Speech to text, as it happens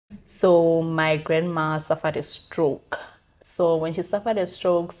So my grandma suffered a stroke. So when she suffered a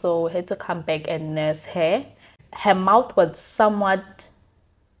stroke, so we had to come back and nurse her. Her mouth was somewhat,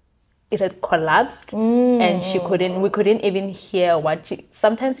 it had collapsed, and we couldn't even hear what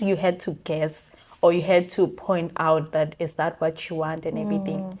sometimes you had to guess or you had to point out that is that what you want and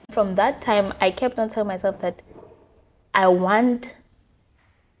everything. From that time, I kept on telling myself that I want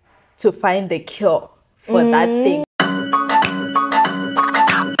to find the cure for that thing.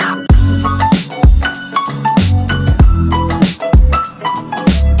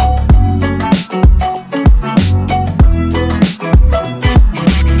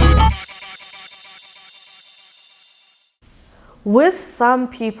 With some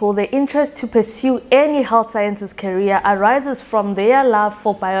people, the interest to pursue any health sciences career arises from their love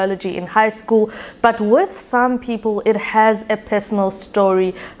for biology in high school, but with some people, it has a personal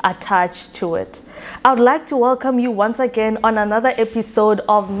story attached to it. I would like to welcome you once again on another episode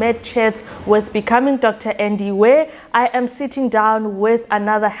of MedChats with Becoming Dr. Andy, where I am sitting down with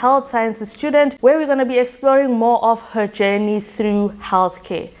another health sciences student, where we're going to be exploring more of her journey through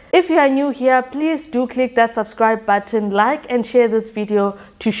healthcare. If you are new here, please do click that subscribe button, like and share this video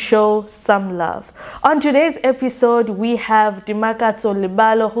to show some love. On today's episode, we have Dimakatso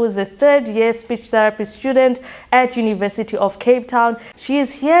Libalo, who is a third-year speech therapy student at University of Cape Town. She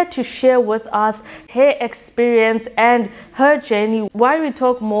is here to share with us her experience and her journey while we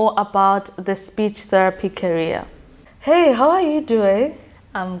talk more about the speech therapy career. Hey, how are you doing?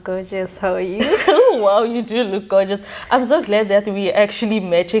 I'm gorgeous. How are you? Wow, you do look gorgeous. I'm so glad that we're actually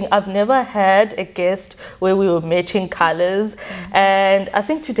matching. I've never had a guest where we were matching colors. And I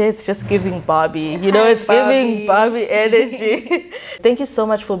think today it's just giving Barbie. You know, it's giving Barbie energy. Thank you so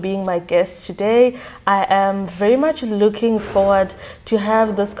much for being my guest today. I am very much looking forward to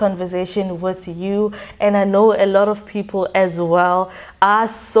have this conversation with you. And I know a lot of people as well are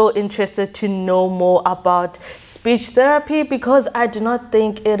so interested to know more about speech therapy, because I do not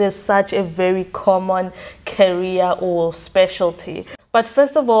think it is such a very common career or specialty. But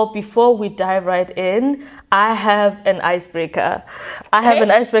first of all, before we dive right in, I have an icebreaker. I have an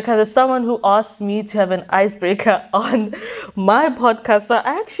icebreaker. There's someone who asked me to have an icebreaker on my podcast. So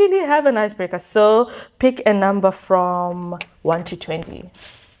I actually have an icebreaker. So pick a number from 1 to 20.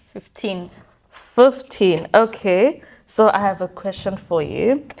 15. 15. Okay. So I have a question for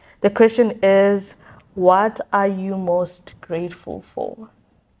you. The question is, what are you most grateful for?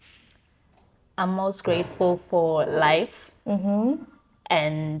 I'm most grateful for life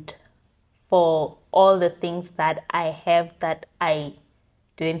and for all the things that I have that I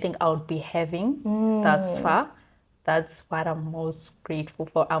didn't think I would be having thus far. That's what I'm most grateful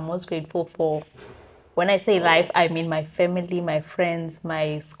for. I'm most grateful for, when I say life, I mean my family, my friends,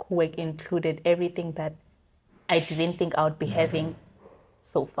 my schoolwork included, everything that I didn't think I would be having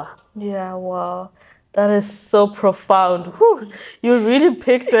so far. Yeah, wow. That is so profound. Whew, you really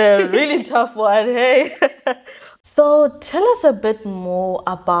picked a really tough one, hey? So tell us a bit more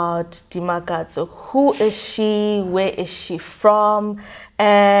about Dimakatso. Who is she? Where is she from?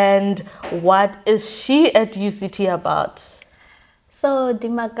 And what is she at UCT about? So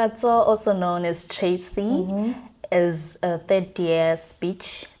Dimakatso, also known as Tracy, is a third-year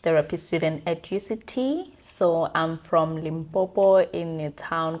speech therapy student at UCT. So I'm from Limpopo in a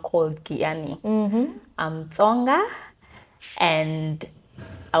town called Giani. I'm Tsonga, and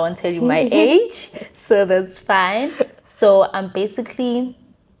I won't tell you my age, so that's fine. So I'm basically,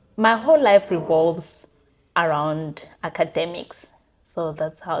 my whole life revolves around academics. So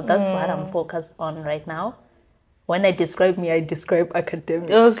that's what I'm focused on right now. When I describe me, I describe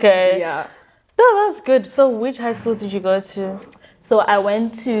academics. Okay. Yeah. No, that's good. So which high school did you go to? So I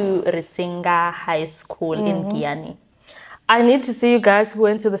went to Risinga High School in Giani. I need to see you guys who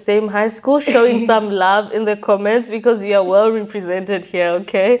went to the same high school showing some love in the comments, because you are well represented here,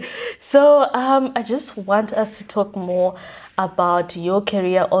 okay? So I just want us to talk more about your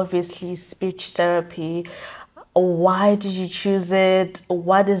career, obviously speech therapy. Why did you choose it?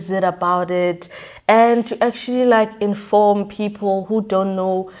 What is it about it? And to actually inform people who don't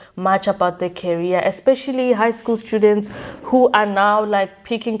know much about their career, especially high school students who are now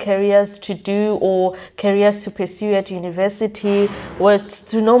picking careers to do or careers to pursue at university,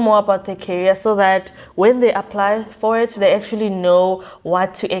 to know more about their career, so that when they apply for it, they actually know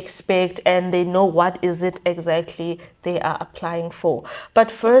what to expect and they know what is it exactly they are applying for.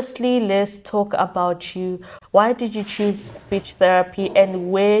 But firstly, let's talk about you. Why did you choose speech therapy, and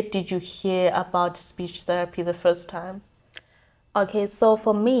where did you hear about speech therapy the first time? Okay, so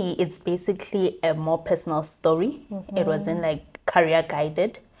for me, it's basically a more personal story. It wasn't career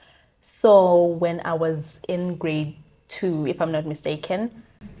guided. So when I was in grade 2, if I'm not mistaken,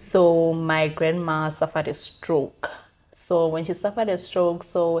 So my grandma suffered a stroke. So when she suffered a stroke,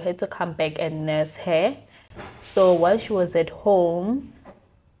 so we had to come back and nurse her. So while she was at home,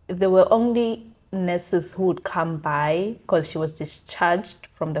 there were only nurses who would come by because she was discharged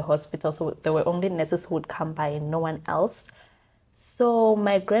from the hospital. So there were only nurses who would come by and no one else. So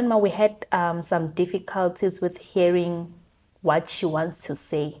my grandma, we had some difficulties with hearing what she wants to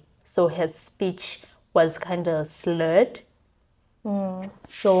say. So her speech was kind of slurred.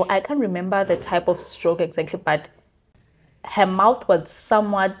 So I can't remember the type of stroke exactly, but her mouth was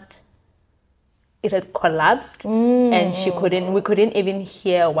somewhat, it had collapsed and we couldn't even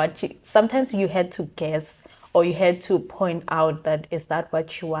hear what sometimes you had to guess or you had to point out that is that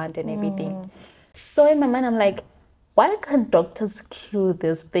what you want and everything. So in my mind, I'm like, why can't doctors cure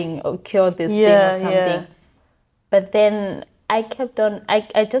this thing or or something? But then I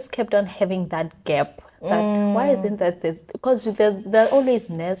just kept on having that gap that why isn't that this? Because there are always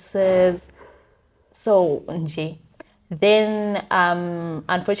nurses. So, nje. Then,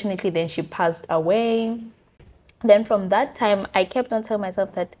 unfortunately, then she passed away. Then from that time, I kept on telling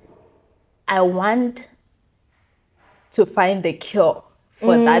myself that I want to find the cure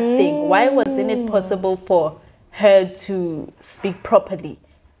for that thing. Why wasn't it possible for her to speak properly?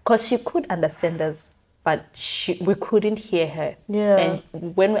 Because she could understand us, but we couldn't hear her. Yeah.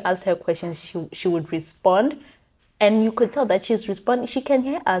 And when we asked her questions, she would respond. And you could tell that she's responding. She can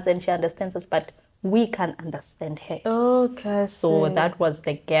hear us and she understands us, but we can't understand her. Okay. So that was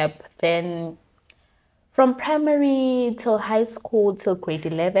the gap. Then from primary till high school till grade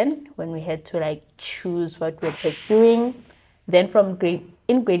 11, when we had to like choose what we're pursuing. Then from grade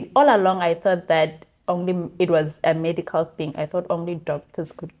all along, I thought that only it was a medical thing. I thought only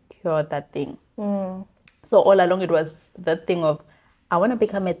doctors could cure that thing. So all along it was the thing of, I want to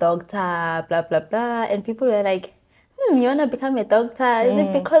become a doctor, blah, blah, blah. And people were like, you want to become a doctor? Is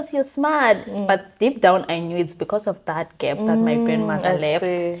it because you're smart? But deep down, I knew it's because of that gap that my grandmother left.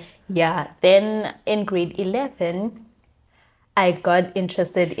 See. Yeah. Then in grade 11, I got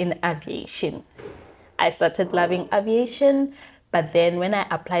interested in aviation. I started loving aviation, but then when I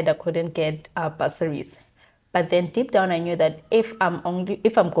applied, I couldn't get bursaries. But then deep down, I knew that if I'm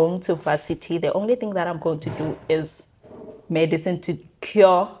going to varsity, the only thing that I'm going to do is medicine to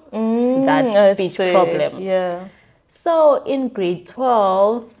cure that speech problem. Yeah. So in grade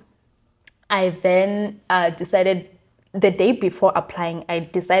 12, I then decided the day before applying, I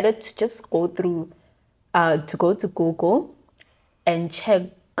decided to just go to Google and check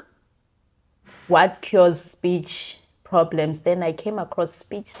what cures speech problems. Then I came across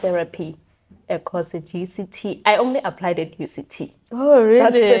speech therapy, a course at UCT. I only applied at UCT. Oh,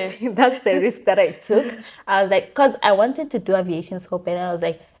 really? That's the risk that I took. I was like, because I wanted to do aviation so bad. And I was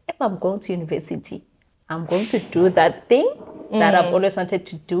like, if I'm going to university, I'm going to do that thing that I've always wanted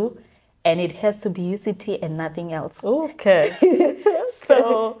to do. And it has to be UCT and nothing else. Okay.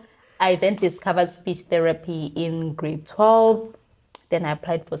 So I then discovered speech therapy in grade 12. Then I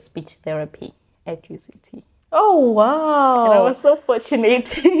applied for speech therapy at UCT. Oh, wow. And I was so fortunate.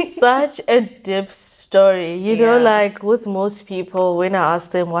 Such a deep story. You know, like with most people, when I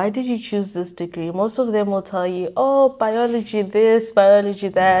ask them, why did you choose this degree? Most of them will tell you, oh, biology this, biology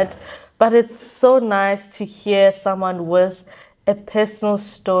that. But it's so nice to hear someone with a personal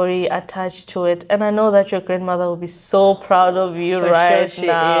story attached to it. And I know that your grandmother will be so proud of you right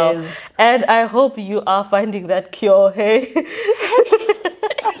now. Is. And I hope you are finding that cure, hey?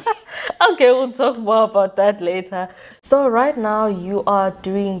 Okay, we'll talk more about that later. So right now you are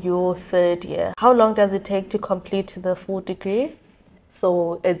doing your third year. How long does it take to complete the full degree?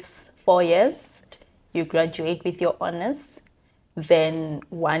 So it's 4 years. You graduate with your honors. Then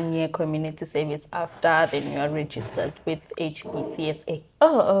 1 year community service after, then you are registered with HPCSA.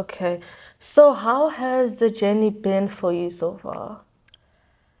 Oh, okay. So how has the journey been for you so far?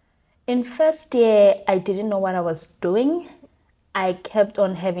 In first year, I didn't know what I was doing. I kept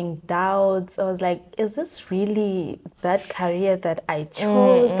on having doubts. I was like, is this really that career that I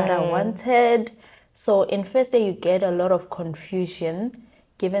chose, that I wanted? So in first year, you get a lot of confusion,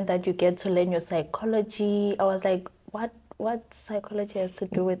 given that you get to learn your psychology. I was like, what psychology has to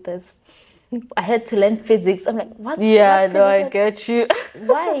do with this? I had to learn physics. I'm like, what's Yeah, what no, I get you.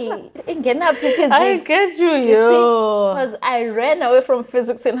 Why? Physics. I get you, yo. Because I ran away from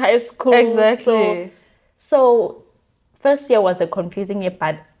physics in high school. Exactly. So first year was a confusing year,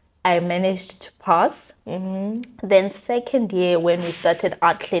 but I managed to pass. Then second year, when we started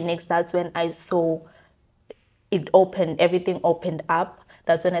art clinics, that's when I saw it opened, everything opened up.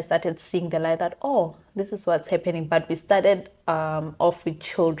 That's when I started seeing the light that, oh, this is what's happening. But we started off with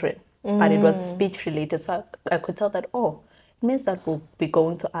children, but it was speech related. So I could tell that, oh, means that we'll be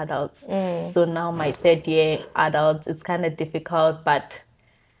going to adults. So now my third year adults, it's kind of difficult, but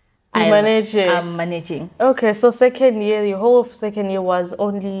I'm managing. Okay, so second year, your whole second year was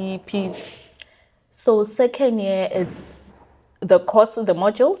only peds. So second year, it's the course of the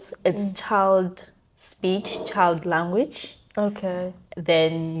modules. It's child speech, child language. Okay.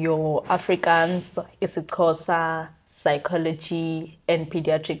 Then your Africans, Isikosa, psychology, and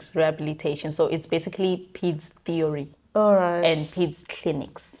pediatrics rehabilitation. So it's basically peds theory. All right. And peds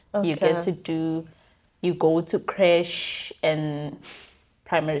clinics. Okay. You go to creche and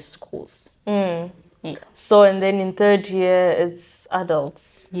primary schools. Yeah. So, and then in third year, it's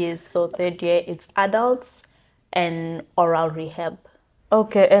adults. Yes, so third year, it's adults and oral rehab.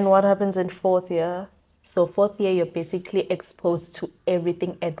 Okay, and what happens in fourth year? So fourth year, you're basically exposed to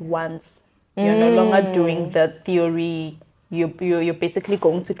everything at once. You're no longer doing the theory. You're basically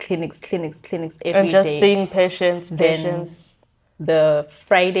going to clinics every day. And just seeing patients. The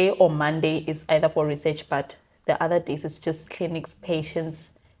Friday or Monday is either for research, but the other days it's just clinics,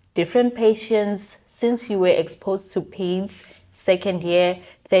 patients, different patients. Since you were exposed to peds, second year,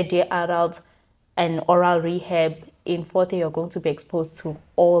 third year adults, and oral rehab, in fourth year you're going to be exposed to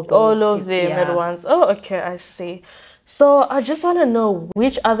all of them at once. Oh, okay, I see. So I just want to know,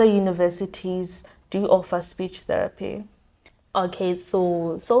 which other universities do you offer speech therapy? Okay,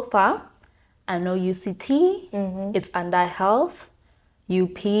 so far I know UCT, it's under health.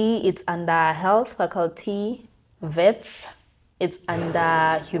 UP, it's under health faculty. Vets, it's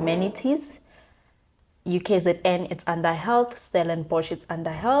under humanities. UKZN, it's under health. Stellenbosch, it's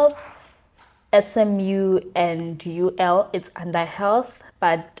under health. SMU and UL, it's under health.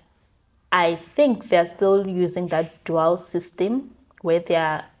 But I think they're still using that dual system where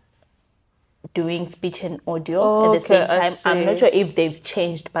they're doing speech and audio at the same time. I'm not sure if they've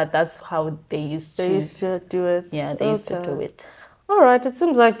changed, but that's how they used to do it. Yeah, they used to do it. All right, it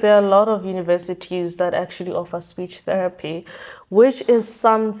seems like there are a lot of universities that actually offer speech therapy, which is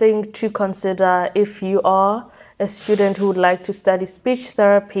something to consider if you are a student who would like to study speech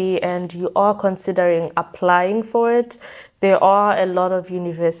therapy and you are considering applying for it. There are a lot of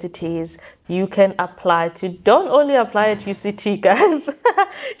universities you can apply to. Don't only apply at UCT, guys.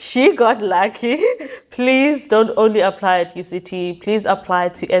 She got lucky. Please don't only apply at UCT. Please apply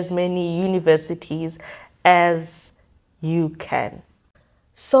to as many universities as you can.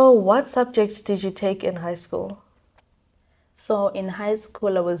 So what subjects did you take in high school? So in high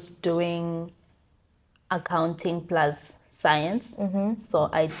school, I was doing accounting plus science. So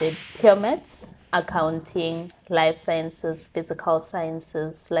I did pure maths, accounting, life sciences, physical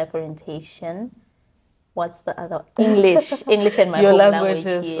sciences, life orientation. What's the other? English and my Your home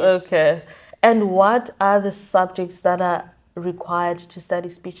languages. Yes. Okay. And what are the subjects that are required to study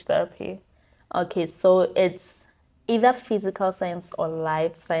speech therapy? Okay, so it's either physical science or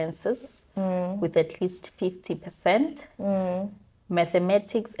life sciences with at least 50%.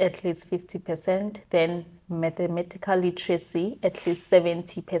 Mathematics at least 50%. Then mathematical literacy at least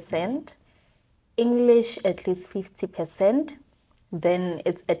 70%. English at least 50%. Then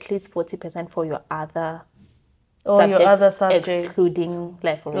it's at least 40% for your other subjects, excluding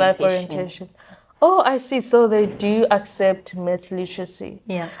life orientation. Oh, I see. So they do accept math literacy.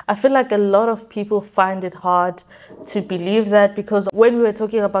 Yeah. I feel like a lot of people find it hard to believe that, because when we were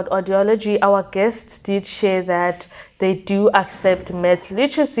talking about audiology, our guests did share that they do accept math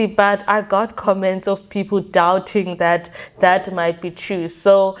literacy, but I got comments of people doubting that that might be true.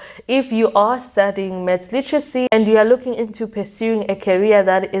 So if you are studying math literacy and you are looking into pursuing a career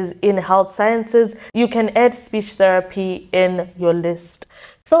that is in health sciences, you can add speech therapy in your list.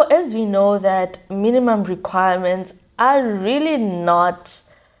 So as we know that minimum requirements are really not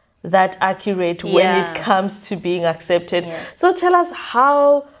that accurate when it comes to being accepted. Yeah. So tell us,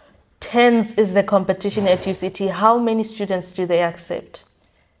 how tense is the competition at UCT? How many students do they accept?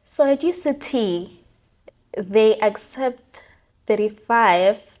 So at UCT, they accept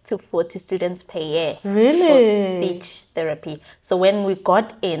 35 to 40 students per year. Really? For speech therapy. So when we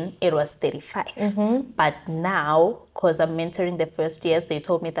got in, it was 35. But now, because I'm mentoring the first years, they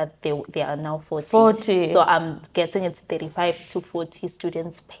told me that they are now 40. So I'm getting it's 35 to 40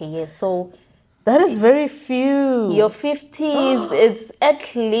 students per year. So that is very few. Your 50s, it's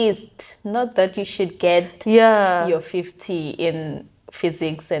at least, not that you should get your 50 in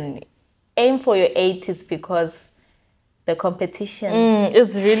physics, and aim for your 80s, because the competition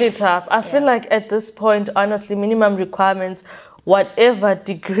is really tough. I feel like at this point, honestly, minimum requirements, whatever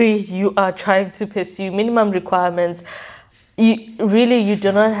degree you are trying to pursue, minimum requirements, you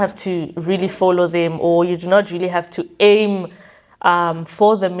do not have to really follow them, or you do not really have to aim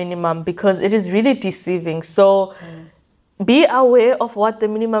for the minimum, because it is really deceiving. So be aware of what the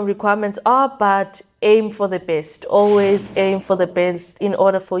minimum requirements are, but aim for the best. Always aim for the best in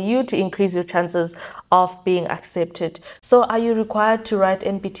order for you to increase your chances of being accepted. So are you required to write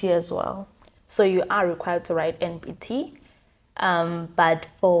NPT as well? So you are required to write NPT, but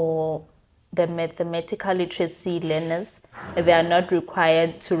for the mathematical literacy learners, they are not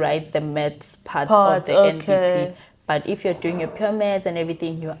required to write the maths part of the NPT. But if you're doing your pure maths and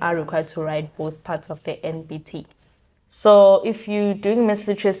everything, you are required to write both parts of the NPT. So if you're doing maths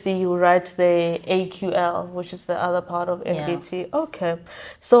literacy, you write the AQL, which is the other part of NPT. Yeah. Okay.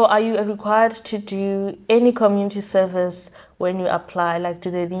 So are you required to do any community service when you apply? Like,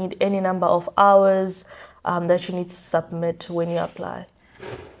 do they need any number of hours that you need to submit when you apply?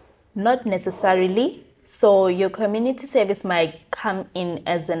 Not necessarily. So your community service might come in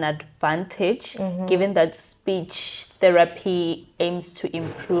as an advantage, given that speech therapy aims to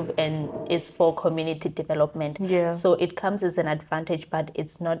improve and is for community development. Yeah. So it comes as an advantage, but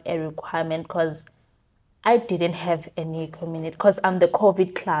it's not a requirement, because I didn't have any community, because I'm the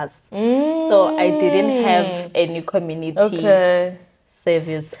COVID class. So I didn't have any community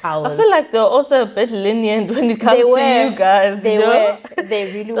service hours. I feel like they're also a bit lenient when it comes to you guys. They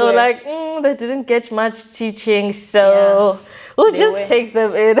really were. Like, they didn't get much teaching, so we'll just take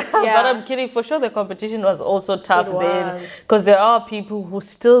them in. But I'm kidding. For sure, the competition was also tough then, because there are people who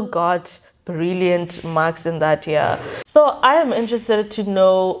still got brilliant marks in that year. So I am interested to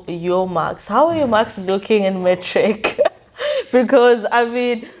know your marks. How are your marks looking in metric? Because, I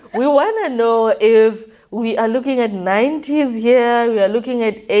mean, we want to know if we are looking at 90s here, we are looking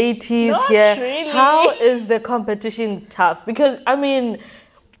at 80s Not here. Really. How is the competition tough? Because, I mean,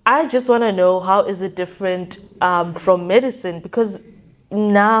 I just want to know, how is it different from medicine? Because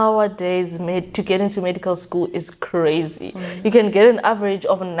nowadays, to get into medical school is crazy. You can get an average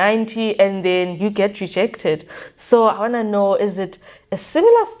of 90 and then you get rejected. So I want to know, is it a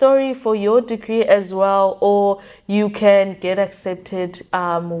similar story for your degree as well, or you can get accepted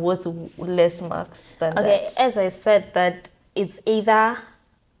with less marks than that? As I said, that it's either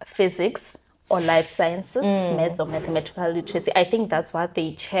physics or life sciences, maths or mathematical literacy. I think that's what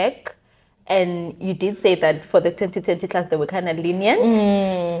they check. And you did say that for the 2020 class, they were kind of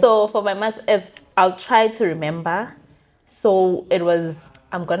lenient. So for my maths, as I'll try to remember. So it was,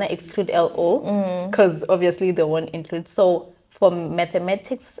 I'm going to exclude LO, because obviously they won't include. So for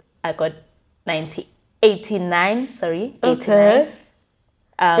mathematics, I got 89. Okay.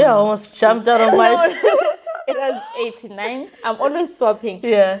 I almost jumped out of my seat. It was 89. I'm always swapping.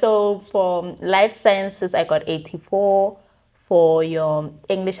 Yeah. So for life sciences, I got 84. For your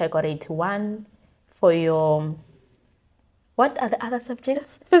English, I got 81. For your, what are the other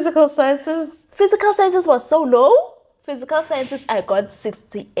subjects? Physical sciences. Physical sciences was so low. Physical sciences, I got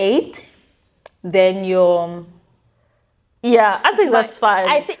 68. Then your... Yeah, I think that's fine.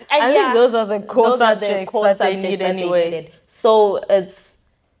 I think those are the core subjects that they need anyway. So it's,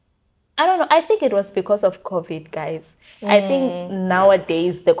 I don't know, I think it was because of COVID, guys. I think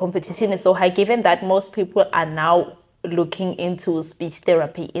nowadays the competition is so high, given that most people are now looking into speech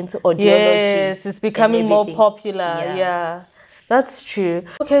therapy, into audiology. Yes, it's becoming more popular. Yeah, that's true.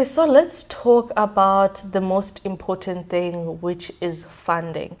 Okay, so let's talk about the most important thing, which is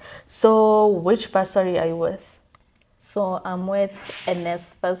funding. So which bursary are you with? So I'm with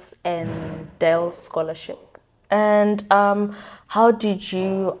NSFAS and Dell Scholarship. And how did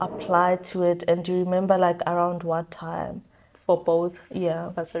you apply to it? And do you remember, like, around what time? For both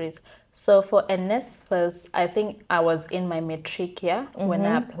bursaries. So for NSFAS, I think I was in my matric year when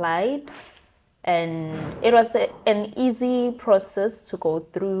I applied. And it was an easy process to go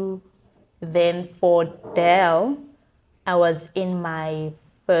through. Then for Dell, I was in my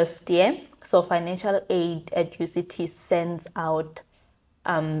first year. So financial aid at UCT sends out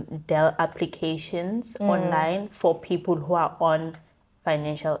Dell applications online for people who are on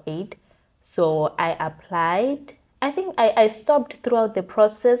financial aid. So I applied. I think I stopped throughout the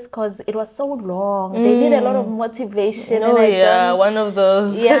process because it was so long. They need a lot of motivation. One of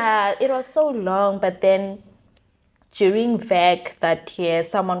those. Yeah, it was so long. But then during VAC that year,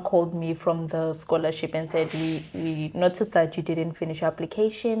 someone called me from the scholarship and said, we noticed that you didn't finish your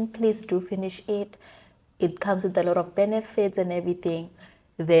application. Please do finish it. It comes with a lot of benefits and everything.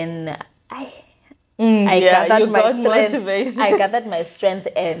 Then I gathered my strength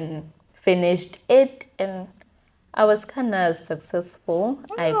and finished it, and I was kind of successful.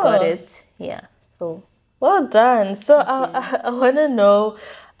 I got it. Yeah. So well done. So I want to know,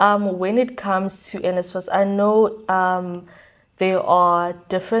 when it comes to NSFAS, I know there are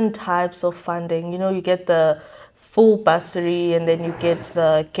different types of funding. You know, you get the full bursary and then you get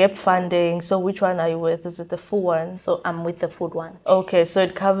the gap funding. So which one are you with? Is it the full one? So I'm with the full one. Okay, so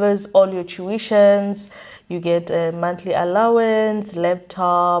it covers all your tuitions. You get a monthly allowance,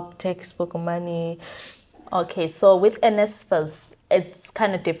 laptop, textbook money. Okay, so with NSFAS, it's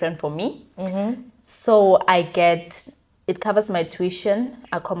kind of different for me. So it covers my tuition,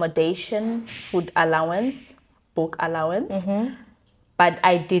 accommodation, food allowance, book allowance. But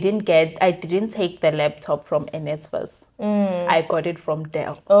I didn't take the laptop from NSFAS. I got it from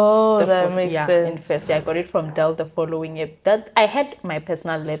Dell. Oh, that makes sense. In first year, I got it from Dell the following year. That I had my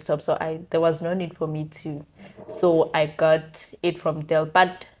personal laptop, so there was no need for me to. So I got it from Dell.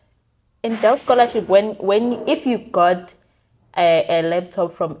 But in Dell scholarship, if you got a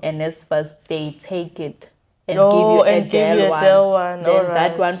laptop from NSFAS, they take it and give you a Dell one. Then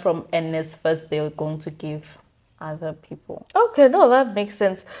that one from NSFAS, they're going to give other people. Okay, no, that makes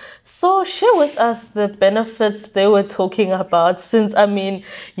sense. So share with us the benefits they were talking about, since I mean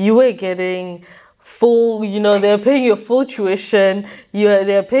you were getting full, they're paying your full tuition,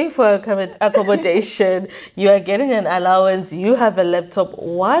 they're paying for accommodation, you are getting an allowance, you have a laptop.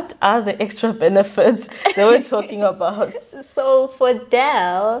 What are the extra benefits they were talking about? So for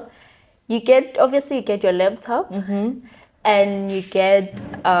Dell, you get your laptop, and you get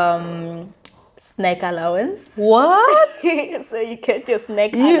snack allowance. What? So you get your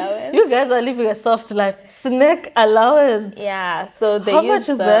snack allowance. You guys are living a soft life. Snack allowance. Yeah. So how much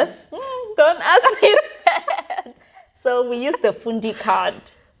is that? Don't ask me that. So we use the Fundi card.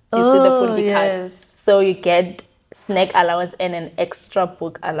 You see the Fundi card. So you get snack allowance and an extra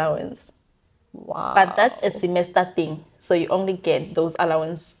book allowance. Wow. But that's a semester thing. So you only get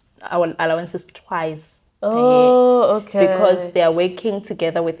our allowances twice. Oh, okay. Because they are working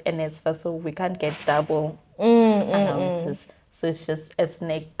together with NSFA, so we can't get double allowances. So it's just a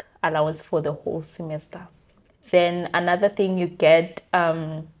snack allowance for the whole semester. Then another thing, you get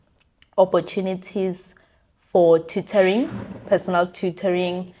opportunities for tutoring, personal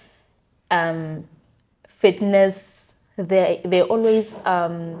tutoring, fitness. They're always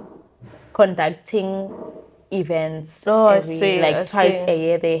conducting events. I Twice a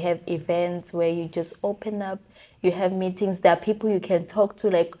year they have events where you just open up, you have meetings, there are people you can talk to.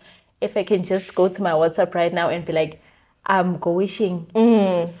 Like if I can just go to my WhatsApp right now and be like, I'm wishing,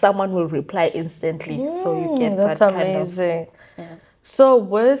 someone will reply instantly. So you get that's that amazing. kind of. So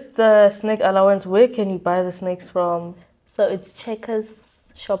with the snack allowance, where can you buy the snacks from? So it's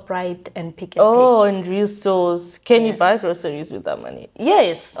Checkers, ShopRite, and Pick and Pay. Oh, in real stores. Can you buy groceries with that money?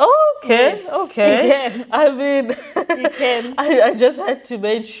 Yes. Okay, yes. Okay. Yeah. I mean, you can. I just had to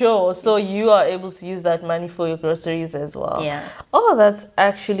make sure. So you are able to use that money for your groceries as well. Yeah. Oh, that's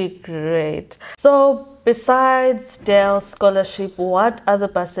actually great. So besides Dell scholarship, what other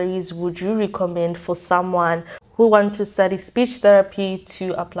bursaries would you recommend for someone who wants to study speech therapy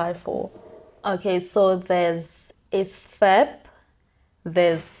to apply for? Okay, so there's ISFAP.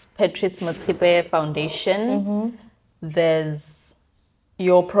 There's Patrice Motsepe Foundation. There's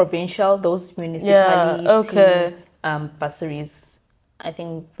your provincial, those municipality bursaries. I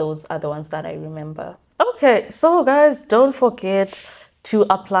think those are the ones that I remember. Okay, so guys, don't forget to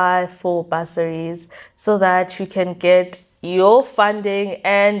apply for bursaries so that you can get your funding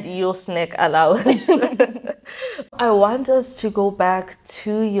and your snack allowance. I want us to go back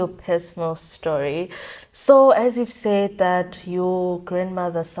to your personal story. So as you've said that your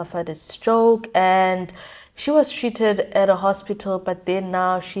grandmother suffered a stroke and she was treated at a hospital, but then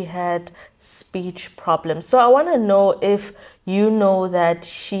now she had speech problems. So I want to know if you know that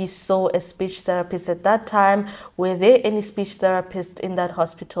she saw a speech therapist at that time. Were there any speech therapists in that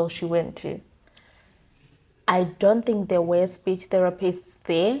hospital she went to? I don't think there were speech therapists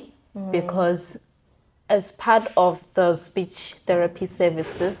there because as part of the speech therapy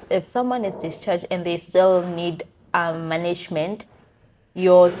services, if someone is discharged and they still need management,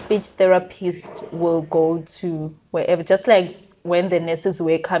 your speech therapist will go to wherever, just like when the nurses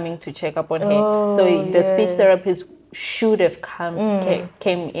were coming to check up on her. So the speech therapist should have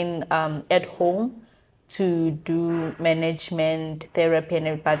came in at home to do management therapy,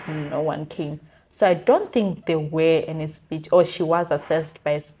 but no one came. So I don't think there were any speech, or she was assessed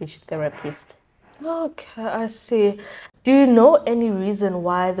by a speech therapist. Okay, I see. Do you know any reason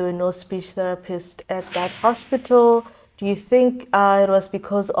why there were no speech therapists at that hospital? Do you think it was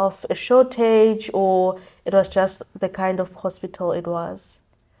because of a shortage, or it was just the kind of hospital it was?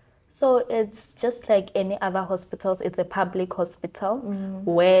 So it's just like any other hospitals. It's a public hospital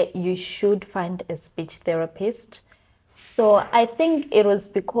where you should find a speech therapist. So I think it was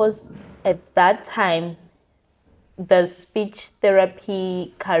because at that time, the speech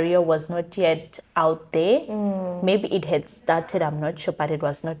therapy career was not yet out there. Maybe it had started, I'm not sure, but it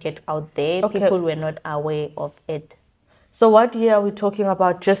was not yet out there. Okay. People were not aware of it. So what year are we talking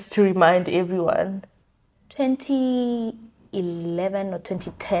about, just to remind everyone? 2011 or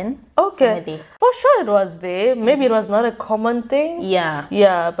 2010. Okay. somewhere there. For sure it was there. Maybe it was not a common thing. Yeah.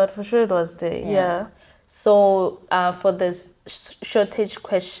 Yeah, but for sure it was there. Yeah. So for this shortage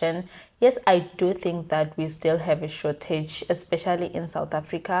question, yes, I do think that we still have a shortage, especially in South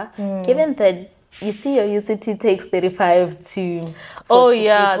Africa, given that you see your UCT takes 35 to 40 Oh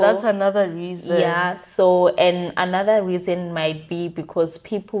yeah, people. that's another reason. Yeah, so and another reason might be because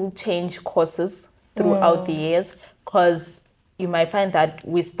people change courses throughout the years, because you might find that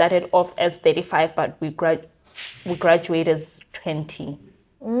we started off as 35, but we graduate as 20.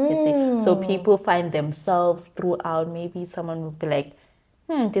 You see, so people find themselves throughout. Maybe someone would be like,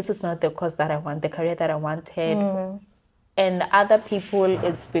 this is not the course that I want, the career that I wanted. And other people,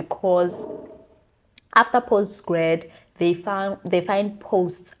 it's because after postgrad, they find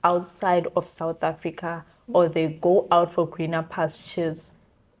posts outside of South Africa, or they go out for greener pastures.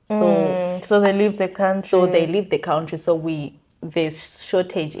 So they leave the country. So they leave the country. So there's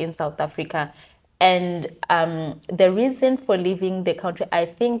shortage in South Africa. And the reason for leaving the country, I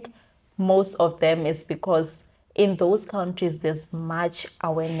think most of them is because in those countries, there's much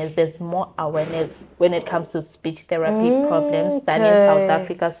awareness. There's more awareness when it comes to speech therapy problems than in South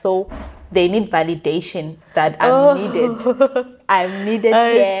Africa. So they need validation that I'm needed. I'm needed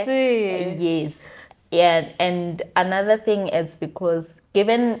here. I see. Yes. Yeah, and another thing is because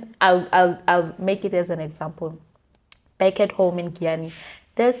given, I'll make it as an example. Back at home in Kiani,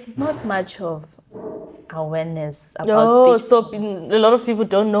 there's not much of awareness about speech. So a lot of people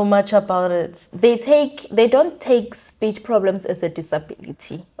don't know much about it. They don't take speech problems as a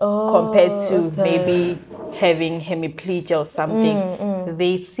disability compared to maybe having hemiplegia or something.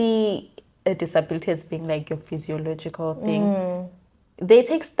 They see a disability as being like a physiological thing. They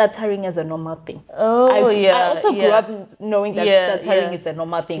take stuttering as a normal thing. I also grew up knowing that stuttering is a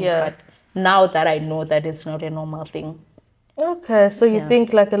normal thing, but now that I know that it's not a normal thing. Okay, so you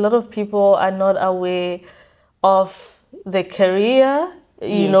think like a lot of people are not aware of the career,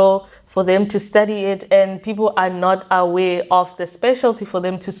 you know, for them to study it, and people are not aware of the specialty for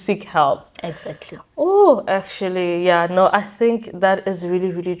them to seek help. Exactly. Oh, actually, yeah, no, I think that is really,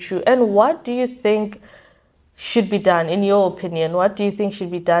 really true. And what do you think should be done, in your opinion? What do you think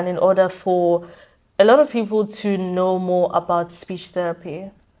should be done in order for a lot of people to know more about speech therapy?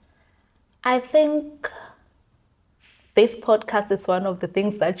 I think this podcast is one of the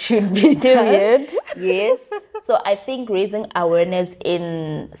things that should be done. Yes. So I think raising awareness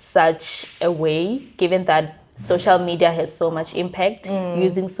in such a way, given that social media has so much impact,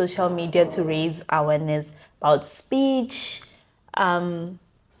 using social media to raise awareness about speech. I'm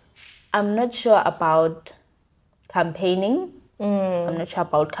not sure about campaigning.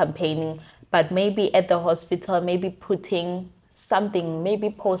 But maybe at the hospital, maybe putting something, maybe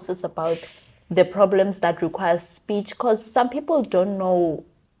posters about the problems that require speech, because some people don't know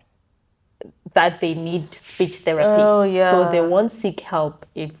that they need speech therapy. So they won't seek help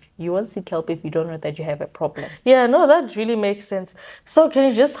if you don't know that you have a problem. Yeah, no, that really makes sense. So can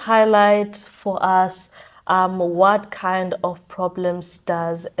you just highlight for us what kind of problems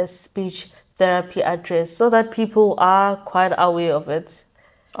does a speech therapy address, so that people are quite aware of it?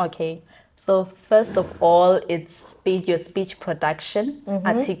 Okay. So first of all, it's your speech production,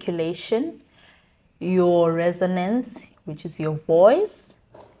 articulation, your resonance, which is your voice,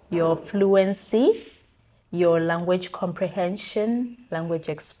 your fluency, your language comprehension, language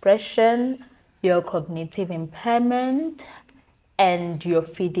expression, your cognitive impairment, and your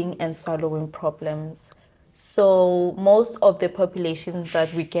feeding and swallowing problems. So most of the population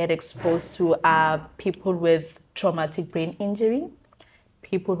that we get exposed to are people with traumatic brain injury,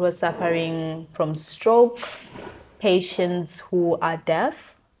 people who are suffering from stroke, patients who are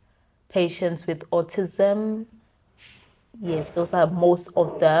deaf, patients with autism. Yes, those are most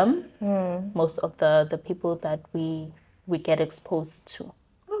of them, most of the people that we get exposed to.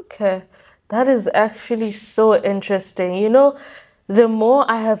 Okay, that is actually so interesting. You know, the more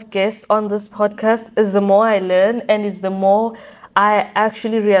I have guests on this podcast is the more I learn, and is the more I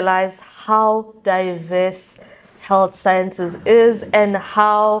actually realize how diverse health sciences is, and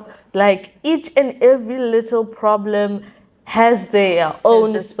how like each and every little problem has their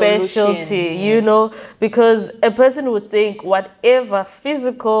own specialty, you know, because a person would think whatever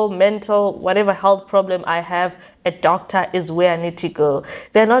physical, mental, whatever health problem I have, a doctor is where I need to go.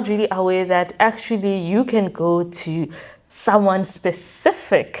 They're not really aware that actually you can go to someone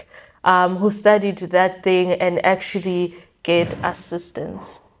specific who studied that thing and actually get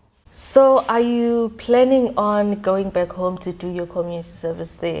assistance. So are you planning on going back home to do your community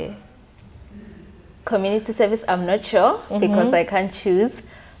service there? Community service, I'm not sure because I can't choose.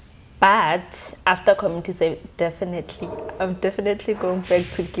 But after community service, I'm definitely going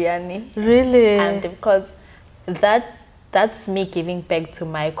back to Guyana. Really? And because that's me giving back to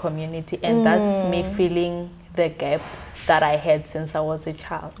my community, and that's me filling the gap that I had since I was a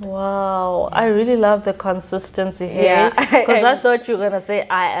child. Wow, I really love the consistency here. Because I thought you were going to say,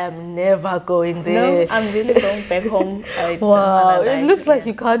 I am never going there. No, I'm really going back home. Wow, it looks like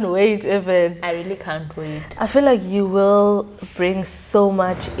you can't wait even. I really can't wait. I feel like you will bring so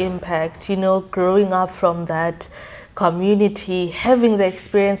much impact, you know, growing up from that community, having the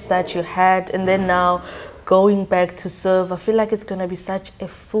experience that you had, and then now going back to serve. I feel like it's going to be such a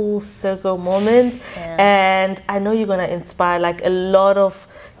full circle moment. And I know you're going to inspire like a lot of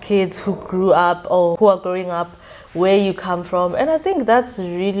kids who grew up or who are growing up where you come from. And I think that's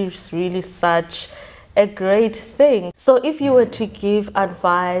really, really such a great thing. So if you were to give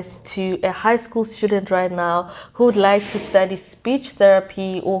advice to a high school student right now who would like to study speech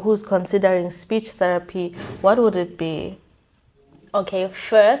therapy or who's considering speech therapy, what would it be? Okay,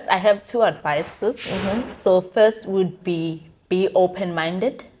 first I have two advices. So first would be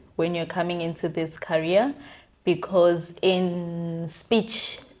open-minded when you're coming into this career, because in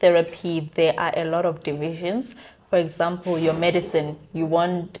speech therapy there are a lot of divisions. For example, your medicine, you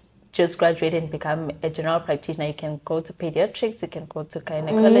won't just graduate and become a general practitioner. You can go to pediatrics, you can go to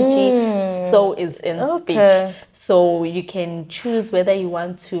gynecology. So is in speech. So you can choose whether you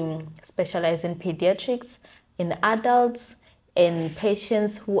want to specialize in pediatrics, in adults, in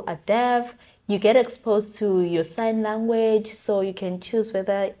patients who are deaf. You get exposed to your sign language, so you can choose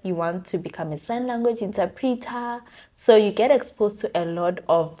whether you want to become a sign language interpreter. So you get exposed to a lot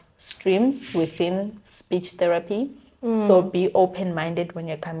of streams within speech therapy. So be open-minded when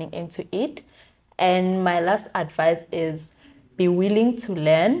you're coming into it. And my last advice is be willing to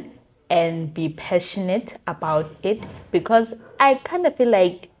learn and be passionate about it, because I kind of feel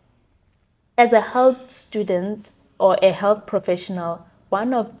like as a health student or a health professional,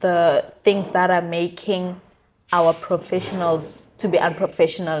 one of the things that are making our professionals to be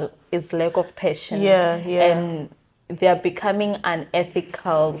unprofessional is lack of passion. And they are becoming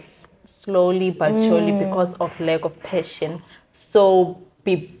unethical slowly but surely because of lack of passion. So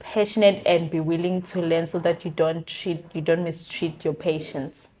be passionate and be willing to learn so that you don't mistreat your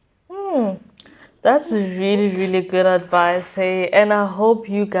patients. That's really, really good advice, hey. And I hope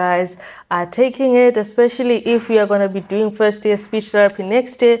you guys are taking it, especially if you are going to be doing first year speech therapy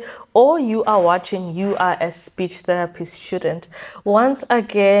next year, or you are watching, you are a speech therapy student. Once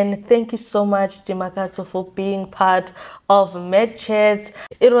again, thank you so much, Dimakato, for being part of MedChats.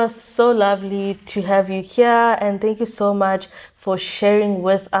 It was so lovely to have you here, and thank you so much for sharing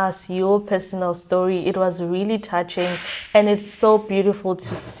with us your personal story. It was really touching, and it's so beautiful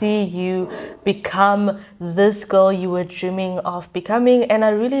to see you become this girl you were dreaming of becoming. And I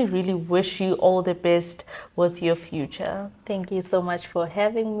really, really wish you all the best with your future. Thank you so much for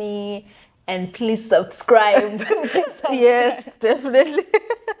having me, and please subscribe. Yes, definitely.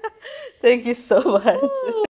 Thank you so much.